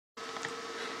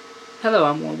Hello,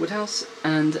 I'm Warren Woodhouse,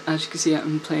 and as you can see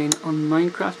I'm playing on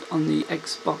Minecraft on the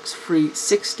Xbox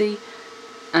 360,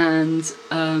 and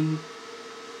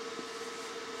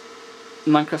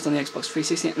Minecraft on the Xbox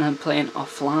 360, and I'm playing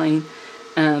offline,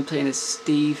 and I'm playing as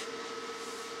Steve,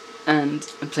 and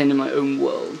I'm playing in my own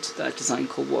world that I've designed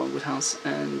called Warren Woodhouse,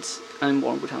 and I'm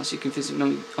Warren Woodhouse. You can visit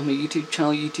me on my YouTube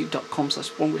channel,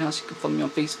 youtube.com/warrenwoodhouse. You can follow me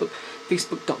on Facebook,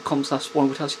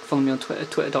 facebook.com/warrenwoodhouse. You can follow me on Twitter,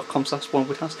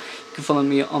 twitter.com/warrenwoodhouse. You can follow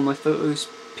me on my photos,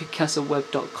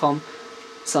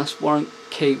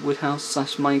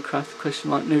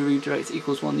 picassoweb.com/warrenwoodhouse/minecraft ? No redirect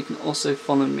 =1. You can also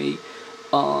follow me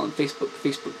on Facebook,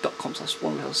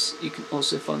 facebook.com/warrenwoodhouse. You can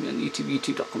also follow me on YouTube,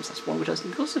 youtube.com/warrenwoodhouse.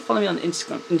 You can also follow me on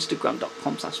Instagram,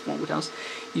 instagram.com/warrenwoodhouse.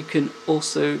 You can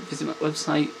also visit my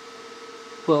website,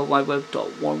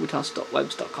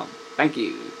 worldwideweb.warrenwoodhouse.webs.com. Thank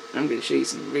you. I'm going to show you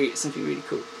something really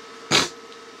cool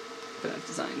that I've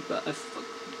designed, but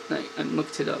I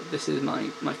mucked it up. This is my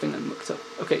thing I mucked up.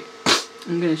 Okay,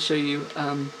 I'm going to show you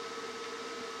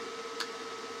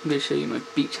my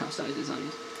beach house that I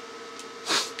designed.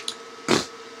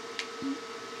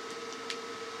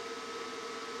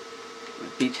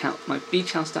 My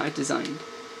beach house that I designed,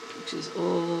 which is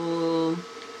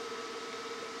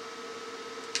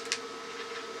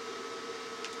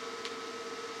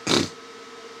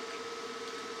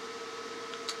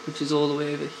all the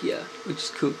way over here, which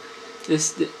is cool.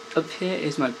 Up here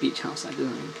is my beach house I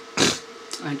designed.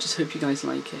 I just hope you guys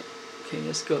like it. Okay,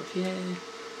 let's go up here.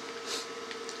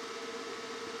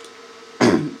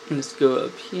 Let's go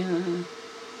up here,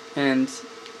 and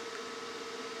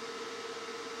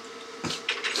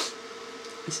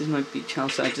this is my beach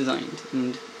house I designed,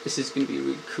 and this is going to be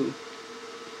really cool.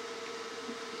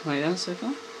 Like that so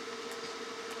far?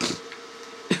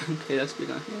 Okay, that's good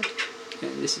down here.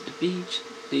 Okay, this is the beach,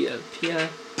 the pier.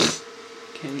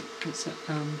 Okay, let's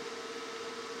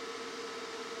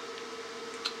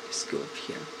go up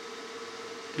here.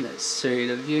 Let's show you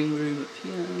the viewing room up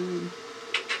here.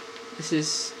 This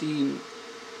is the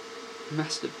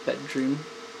master bedroom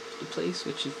of the place,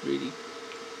 which is really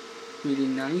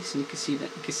nice, and you can see the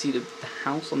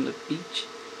house on the beach.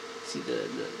 See the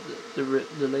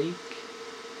lake,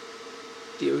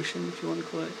 the ocean, if you want to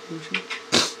call it ocean.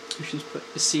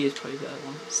 The sea is probably better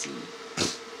one. The sea.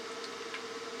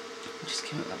 We just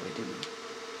came out that way, didn't we?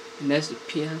 And there's the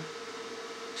pier,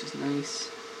 which is nice.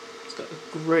 It's got a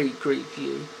great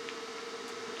view,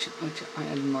 which I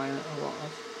admire a lot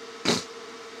of.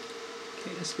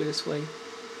 Okay, let's go this way.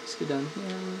 Let's go down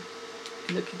here.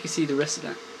 And look, you can see the rest of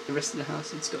the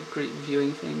house. It's got a great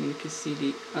viewing thing, and you can see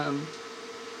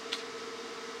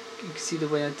the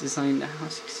way I designed the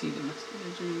house. You can see the master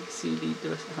bedroom. You can see the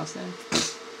rest of the house there.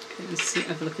 Okay, let's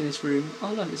have a look in this room.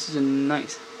 Oh look, this is a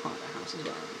nice part of the house as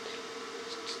well.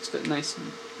 It's got a nice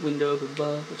window up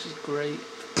above, which is great.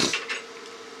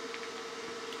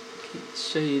 Okay, let's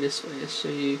show you this way. Let's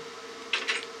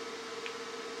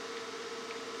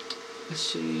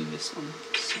show you this one.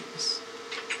 Let's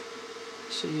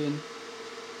show you in.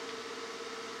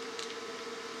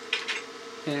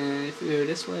 And if we go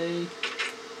this way,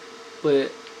 we're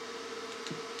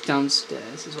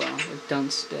downstairs as well. We're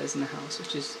downstairs in the house,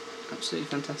 which is absolutely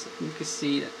fantastic. And you can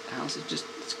see that the house is it's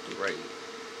great.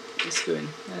 Let's go in.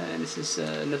 And this is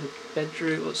another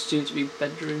bedroom, or soon to be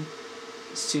bedroom.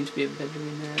 It's soon to be a bedroom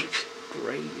in there. It's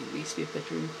great. It needs to be a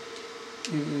bedroom.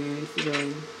 And if we go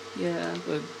in, yeah,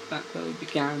 we're back where we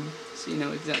began, so you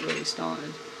know exactly where we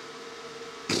started.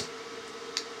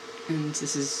 And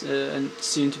this is a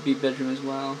soon-to-be bedroom as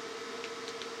well,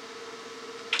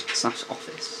 /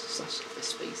 office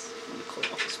space, if you want to call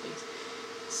it office space.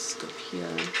 Let's go up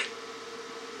here,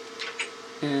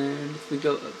 and if we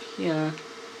go up here,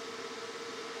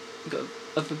 we've got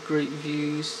other great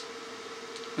views,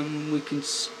 and we go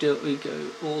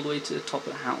all the way to the top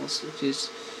of the house, which is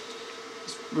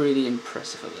really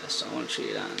impressive of this. So I want to show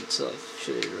you that until I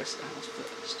show you the rest of the house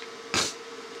first.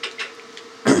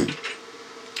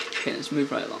 Okay, let's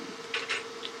move right along.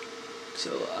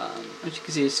 So, as you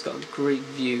can see, it's got a great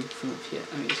view from up here.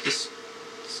 I mean, it's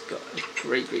got a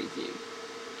great view.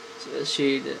 So let's show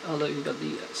you oh look, you've got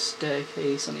the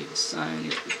staircase on either side.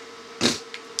 You've got the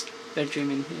bedroom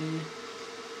in here.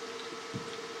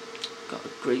 Got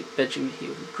a great bedroom here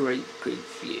with a great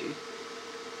view.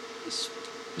 Let's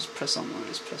press on one.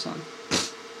 Let's press on.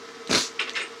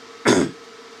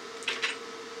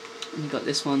 And you've got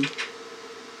this one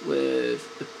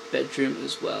with the bedroom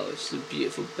as well. It's a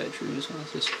beautiful bedroom as well.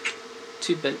 So there's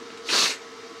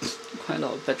quite a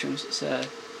lot of bedrooms. It's a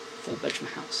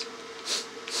 4-bedroom house,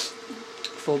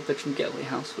 4-bedroom getaway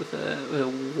house with a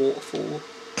waterfall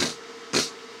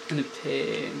and a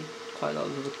pier and quite a lot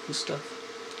of other cool stuff.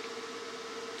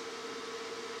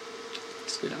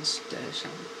 go downstairs,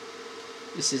 shall we?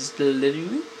 This is the living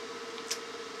room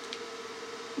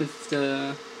with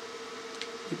the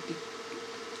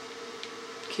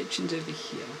kitchen's over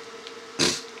here.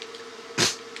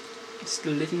 It's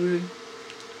the living room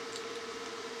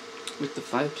with the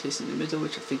fireplace in the middle,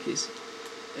 which I think is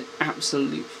an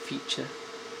absolute feature.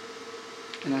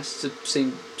 And that's the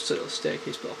same sort of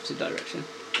staircase but opposite direction.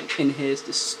 And in here is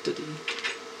the study.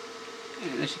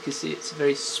 And as you can see, it's a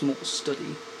very small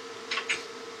study.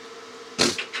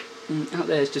 And out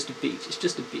there is just a beach. It's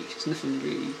just a beach. It's nothing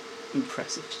really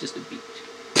impressive. It's just a beach.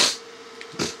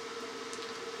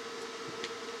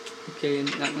 Okay, and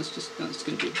that's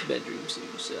going to be a bedroom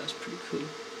soon, so that's pretty cool.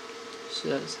 So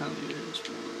that's how many rooms.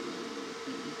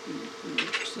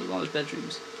 So a lot of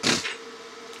bedrooms.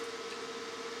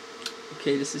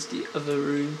 Okay, this is the other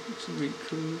room. It's really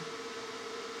cool.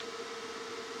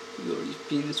 We've already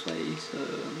been this way, so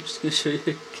I'm just going to show you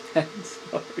again.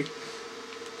 Sorry,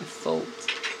 my fault.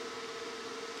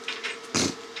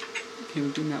 Okay,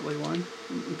 we're doing that way one.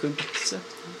 I'm going back to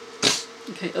circle.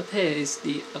 Okay, up here is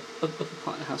the upper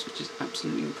part of the house, which is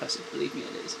absolutely impressive. Believe me,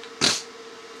 it is.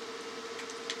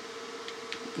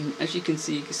 And as you can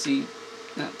see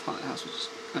that part of the house, which is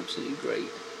absolutely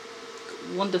great.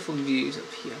 Got wonderful views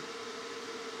up here.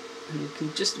 And you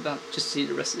can just about see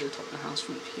the rest of the top of the house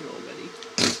from up here already.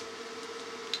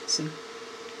 So,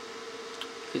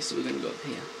 okay, so we're going to go up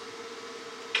here.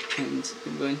 And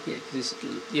we're going here because this is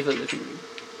the other living room,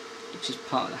 which is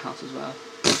part of the house as well.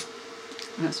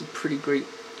 And that's a pretty great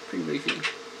view.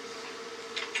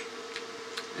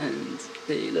 And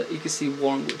there you can see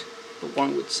Warrenwood, the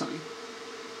Warrenwood sign.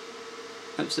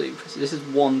 Absolutely impressive. This is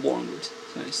one Warrenwood,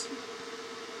 so it's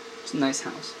a nice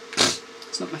house.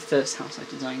 It's not my first house I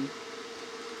designed.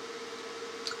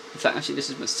 In fact, actually, this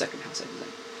is my second house I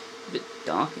designed. A bit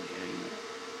dark in here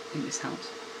in this house.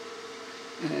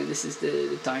 And this is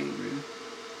the dining room.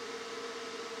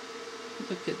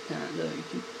 Look at that! Look,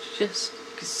 you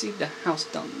can see the house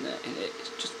down there, and it's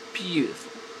just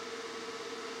beautiful.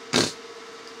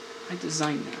 I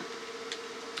designed that.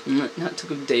 And that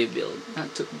took a day to build.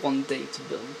 That took 1 day to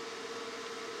build,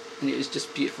 and it was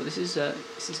just beautiful. This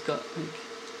has got like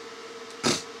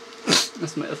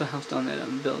that's my other house down there that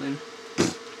I'm building,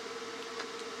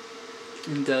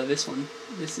 and this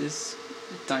is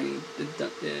the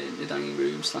dining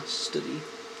room / study.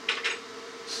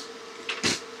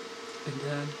 And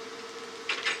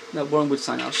that Warrenwood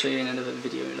sign I'll show you in another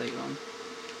video later on.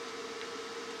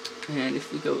 And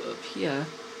if we go up here,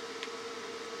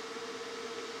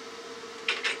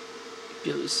 you'll be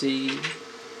able to see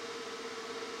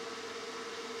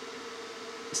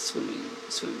a swimming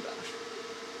bath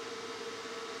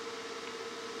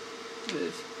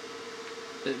with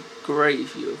a great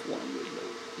view of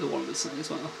the Warrenwood sign as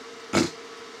well,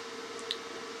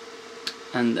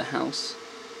 and the house.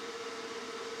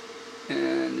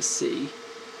 And the sea,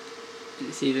 and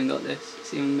it's even got this.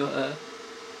 It's even got a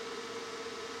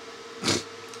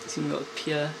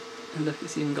pier, and look,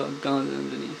 it's even got a garden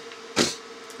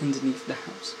underneath the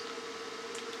house,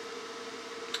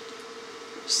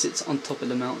 which sits on top of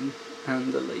the mountain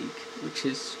and the lake, which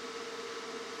is,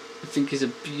 I think, is a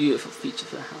beautiful feature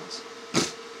for the house.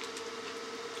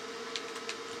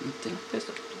 Did I press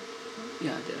that?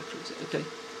 Yeah, I did. I closed it. Okay.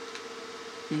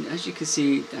 And as you can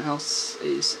see, the house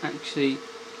is actually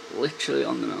literally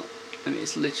on the mountain. I mean,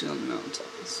 it's literally on the mountaintop.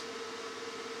 It's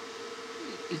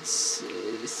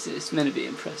meant to be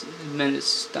impressive. It's meant to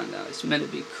stand out. It's meant to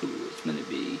be cool. It's meant to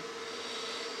be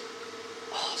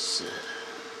awesome.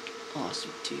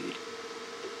 Awesome, dude.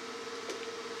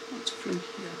 What's from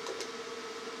here?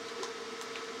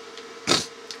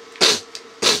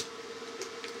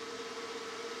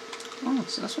 Oh,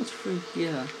 so that's what's through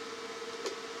here.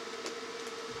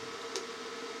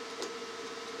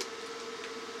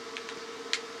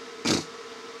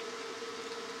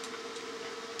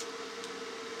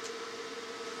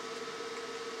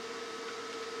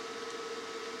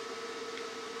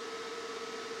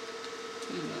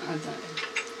 Add that in.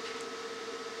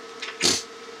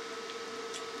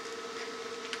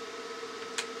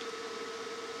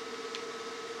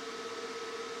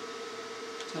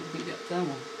 So we can get that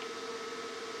one.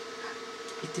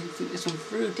 You didn't think this one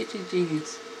through, did you,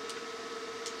 genius?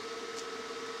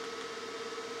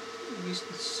 Use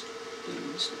the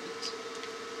stone slits.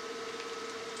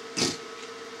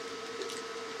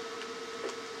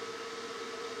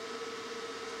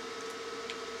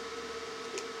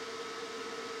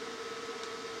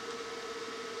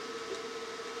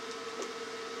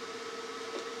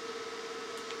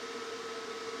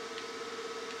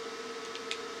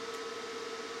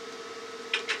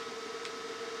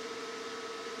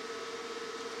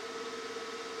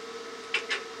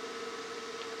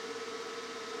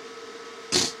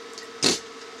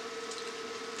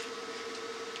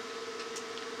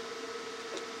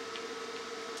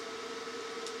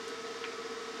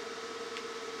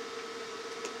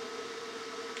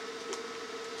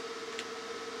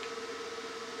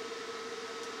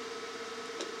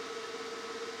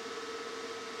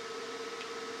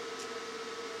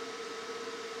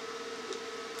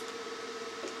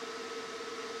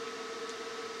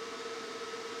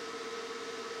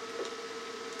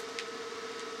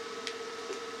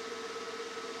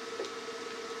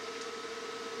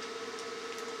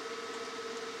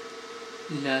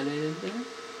 La la la la.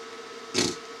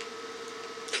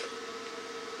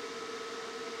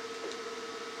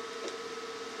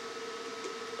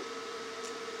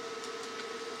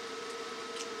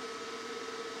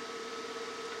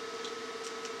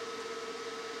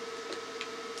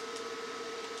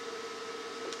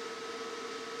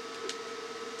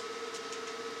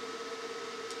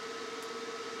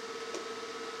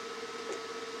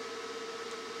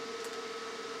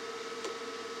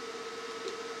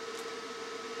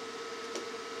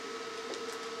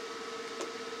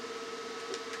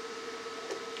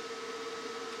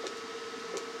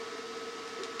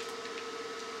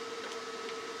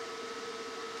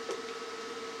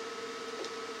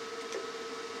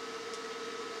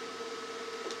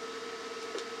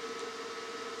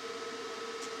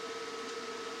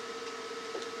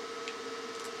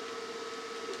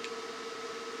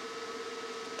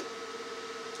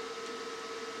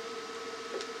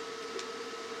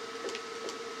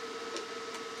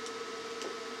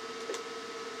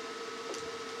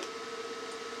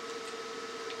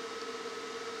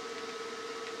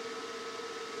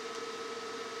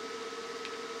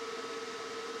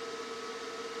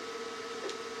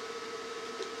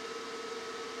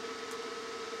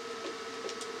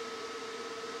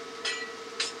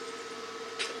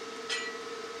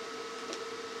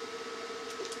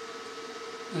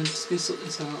 I'm just going to sort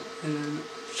this out and then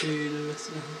I'll show you the rest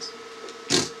of the house.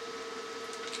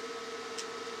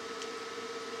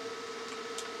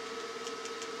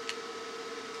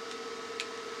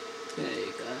 There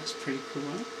you go, that's pretty cool,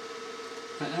 right?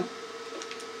 Like that.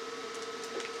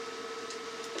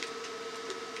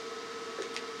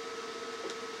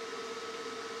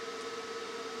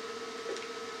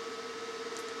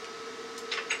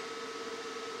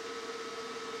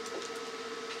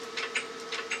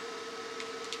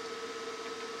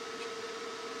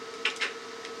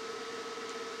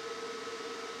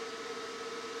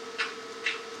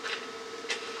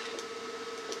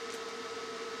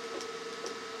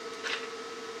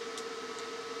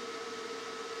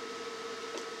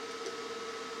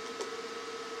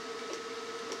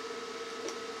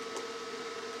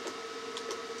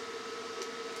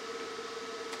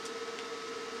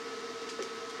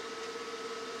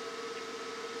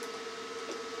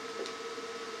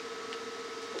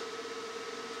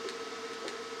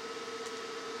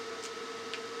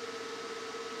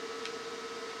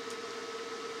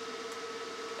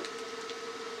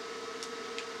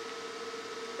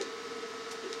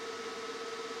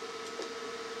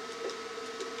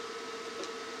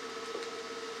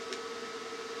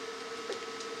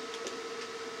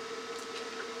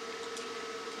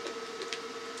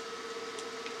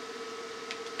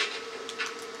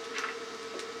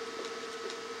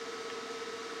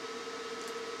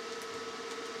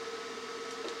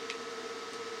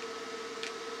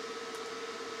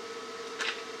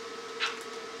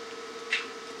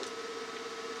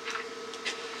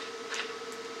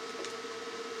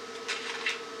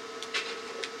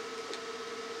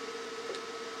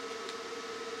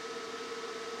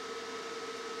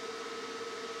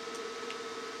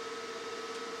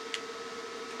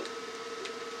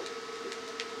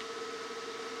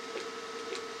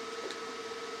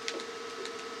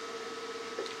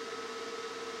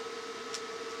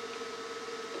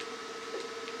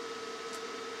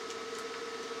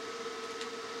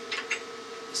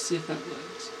 Let's see if that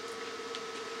works.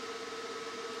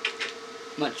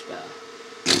 Much better.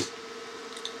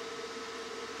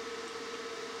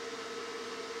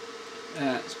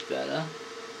 That's better.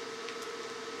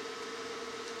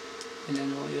 And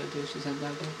then all you gotta do is just add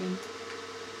that back in.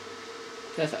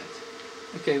 Perfect.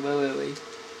 Okay, where were we?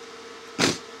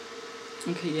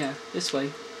 Okay, yeah, this way.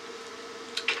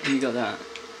 And you got that,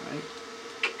 right?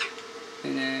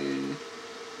 And then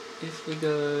if we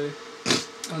go,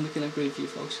 I'm looking at Green View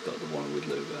folks, got the Warrenwood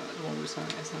logo, the Warrenwood sign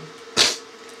as well.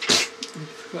 And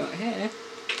if we go out here,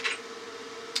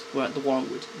 we're at the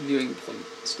Warrenwood viewing point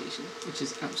station, which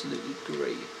is absolutely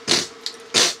great.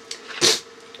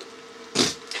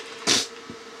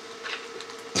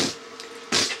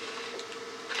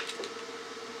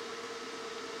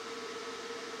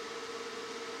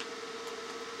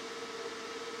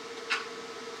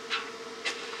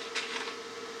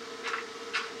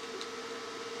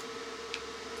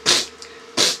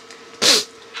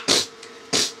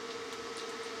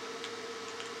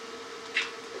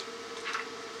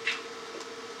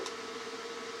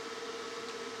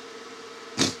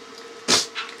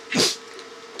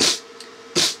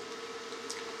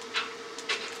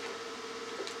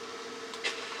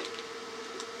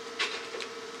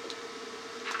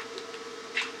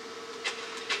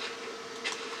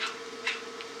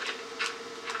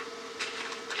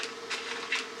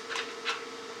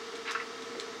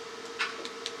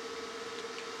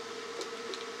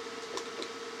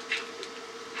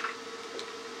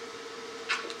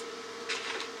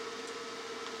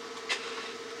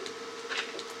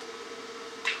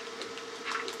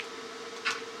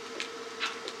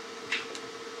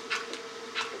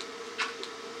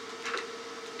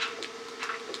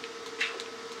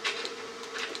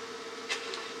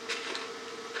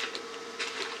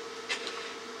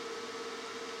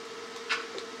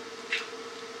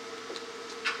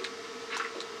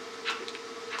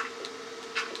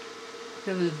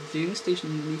 We have a viewing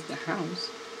station underneath the house.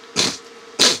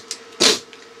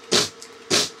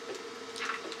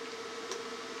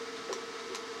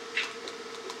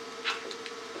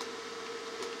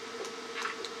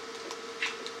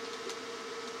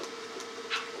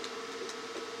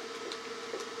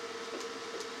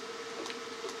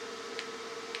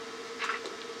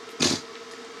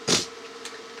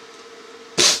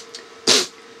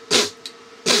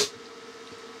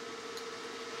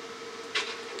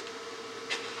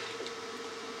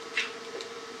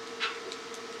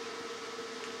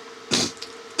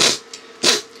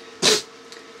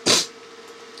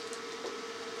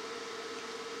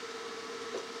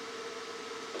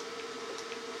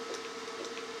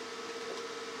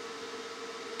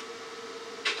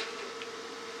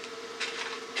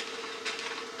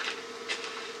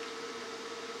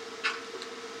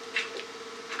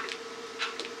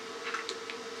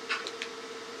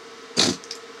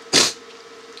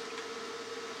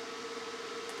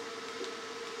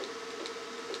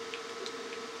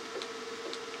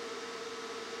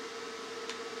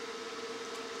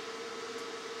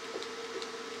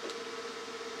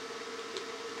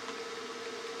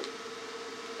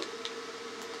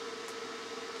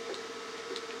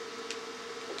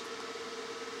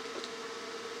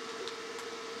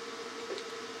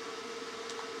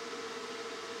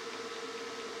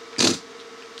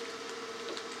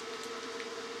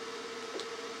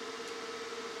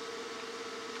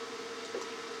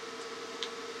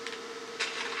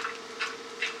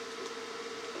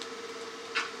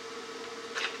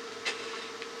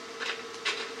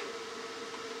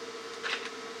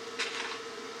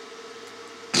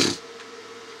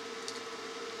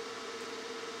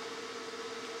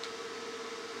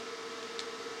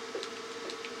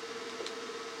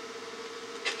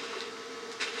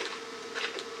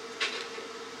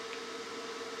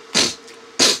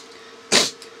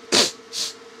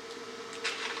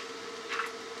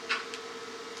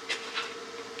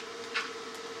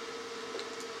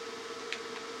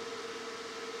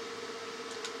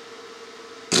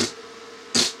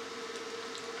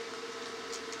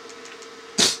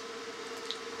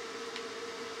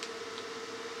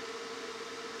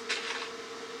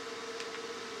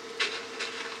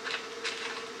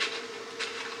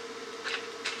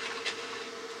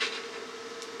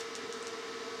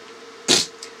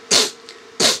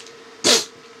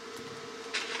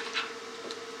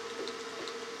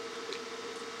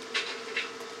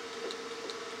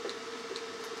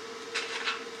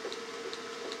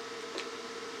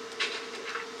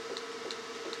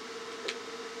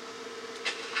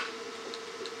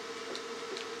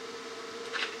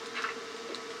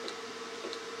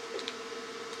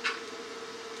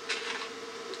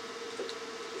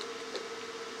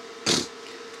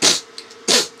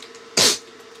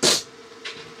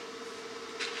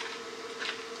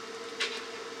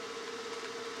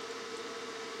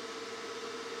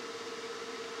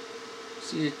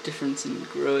 See a difference in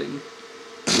growing.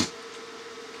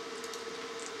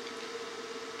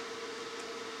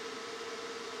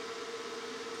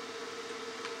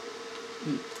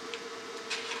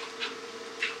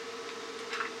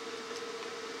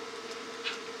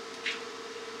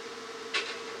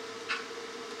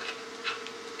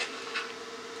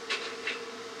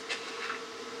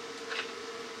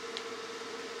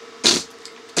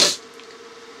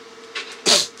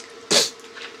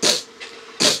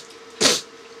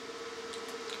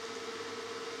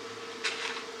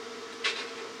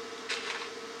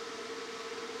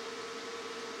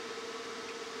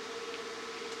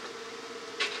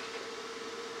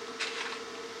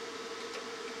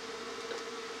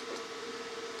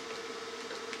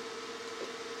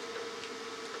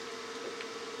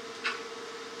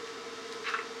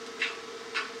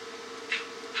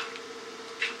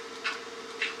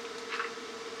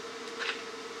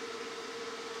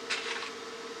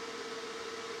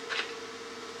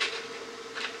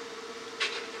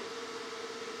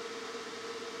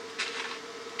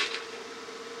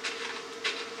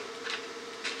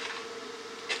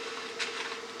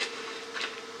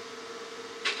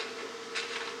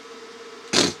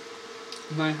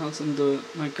 My house under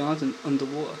my garden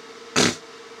underwater,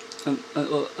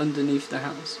 or underneath the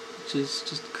house, which is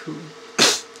just cool.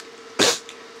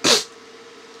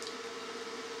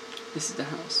 This is the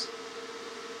house,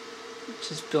 which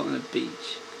is built on a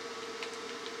beach.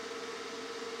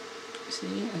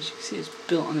 See, as you can see, it's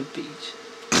built on a beach,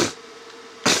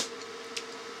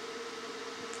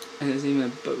 and there's even a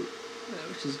boat there,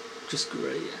 which is just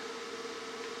great.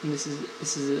 And this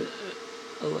is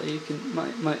a way you can.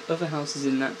 My other house is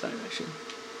in that direction.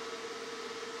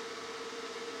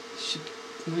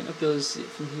 You might not be able to see it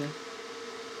from here.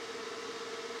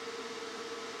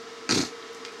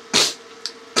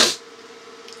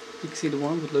 You can see the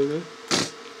Warrenwood logo.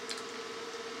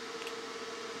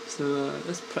 So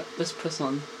let's press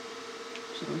on.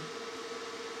 Sorry.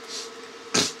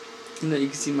 And then you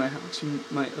can see my house,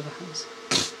 my other house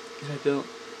that I built.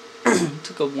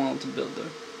 Took a while to build though.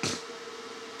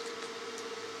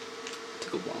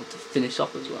 Took a while to finish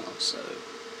up as well. So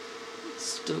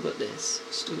still got this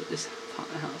part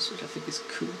of the house, which I think is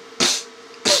cool.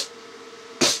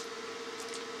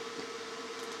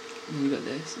 And you got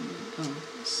this, and then,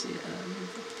 let's see, you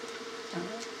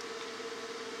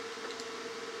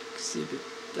can see a bit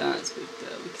there, it's a bit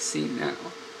there, we can see now.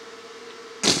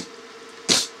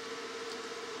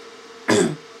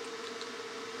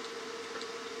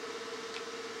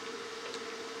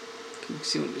 You can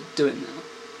see what we're doing now.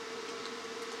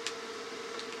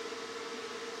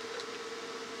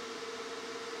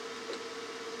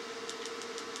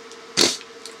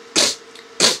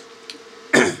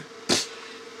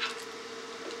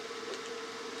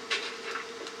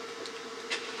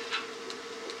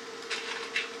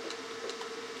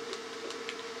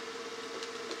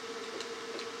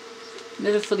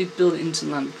 Never fully build it into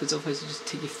land because otherwise you just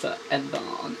take you forever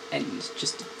on end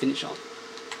just to finish off.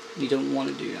 You don't want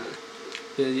to do that.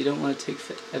 Because you don't want to take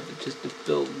forever just to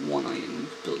build one item,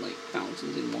 build like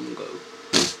thousands in one go.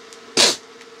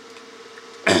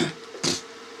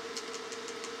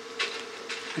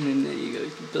 And then there you go, you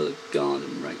can build a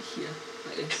garden right here,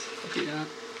 like this. If I do that,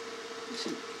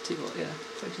 take what, yeah,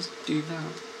 if I just do that.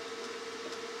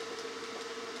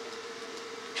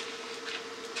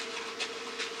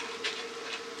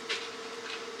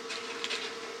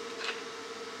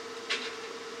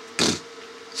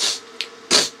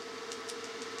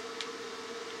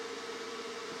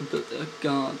 Built a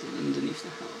garden underneath the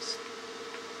house,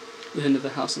 with another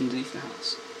house underneath the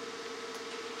house.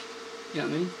 You know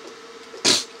what I mean?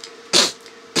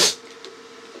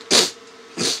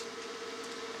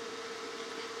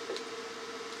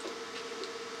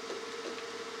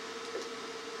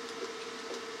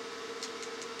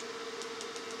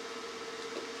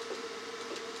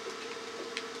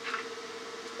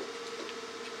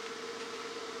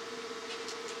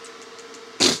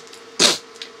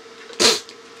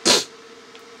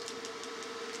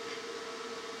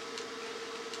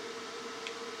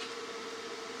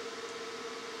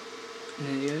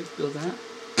 There you go, build that.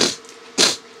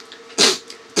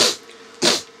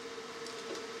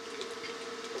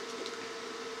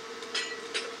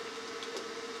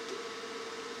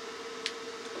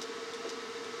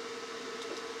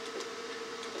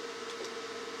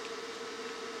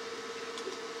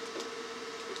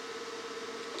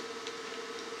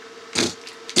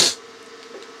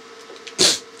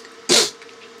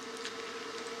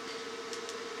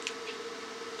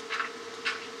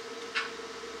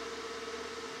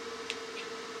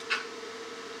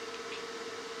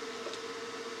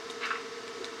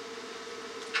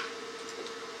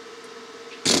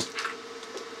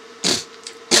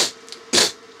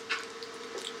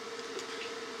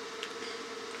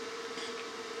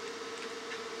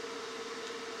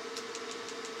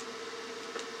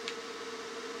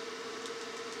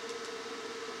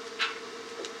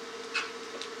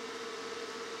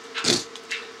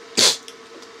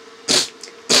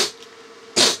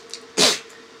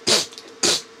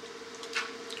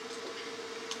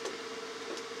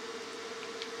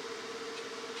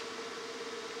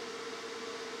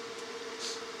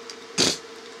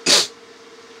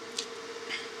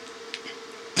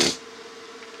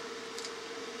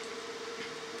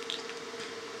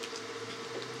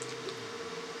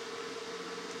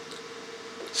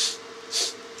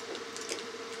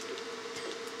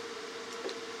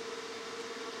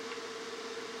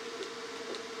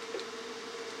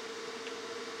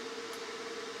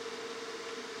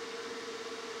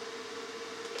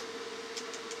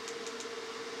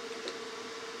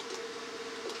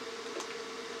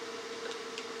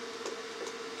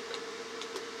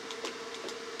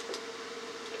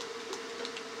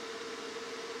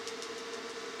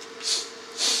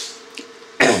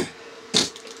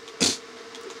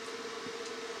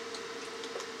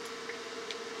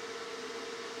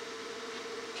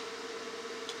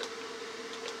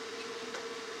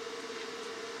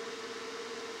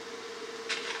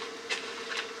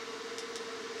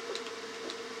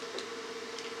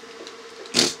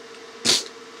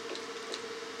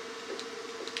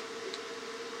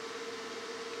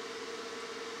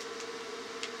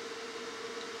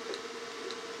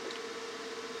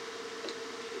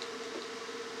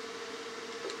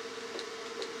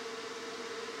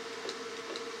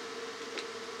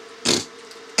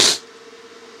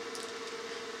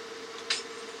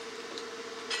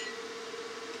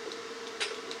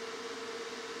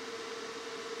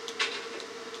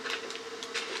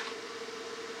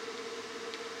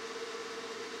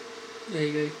 There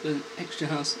you go, put an extra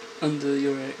house under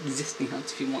your existing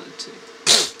house if you wanted to.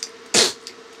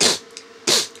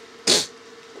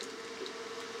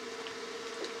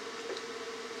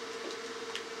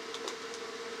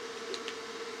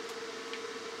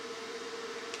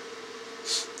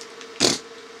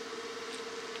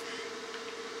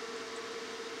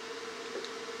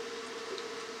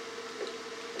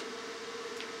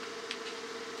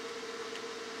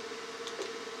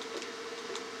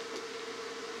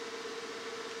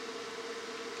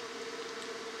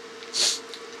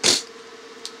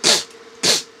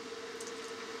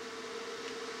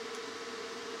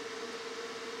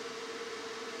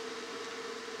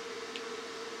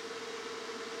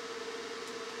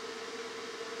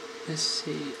 Let's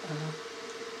see,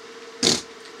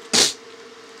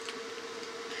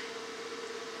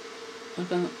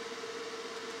 what about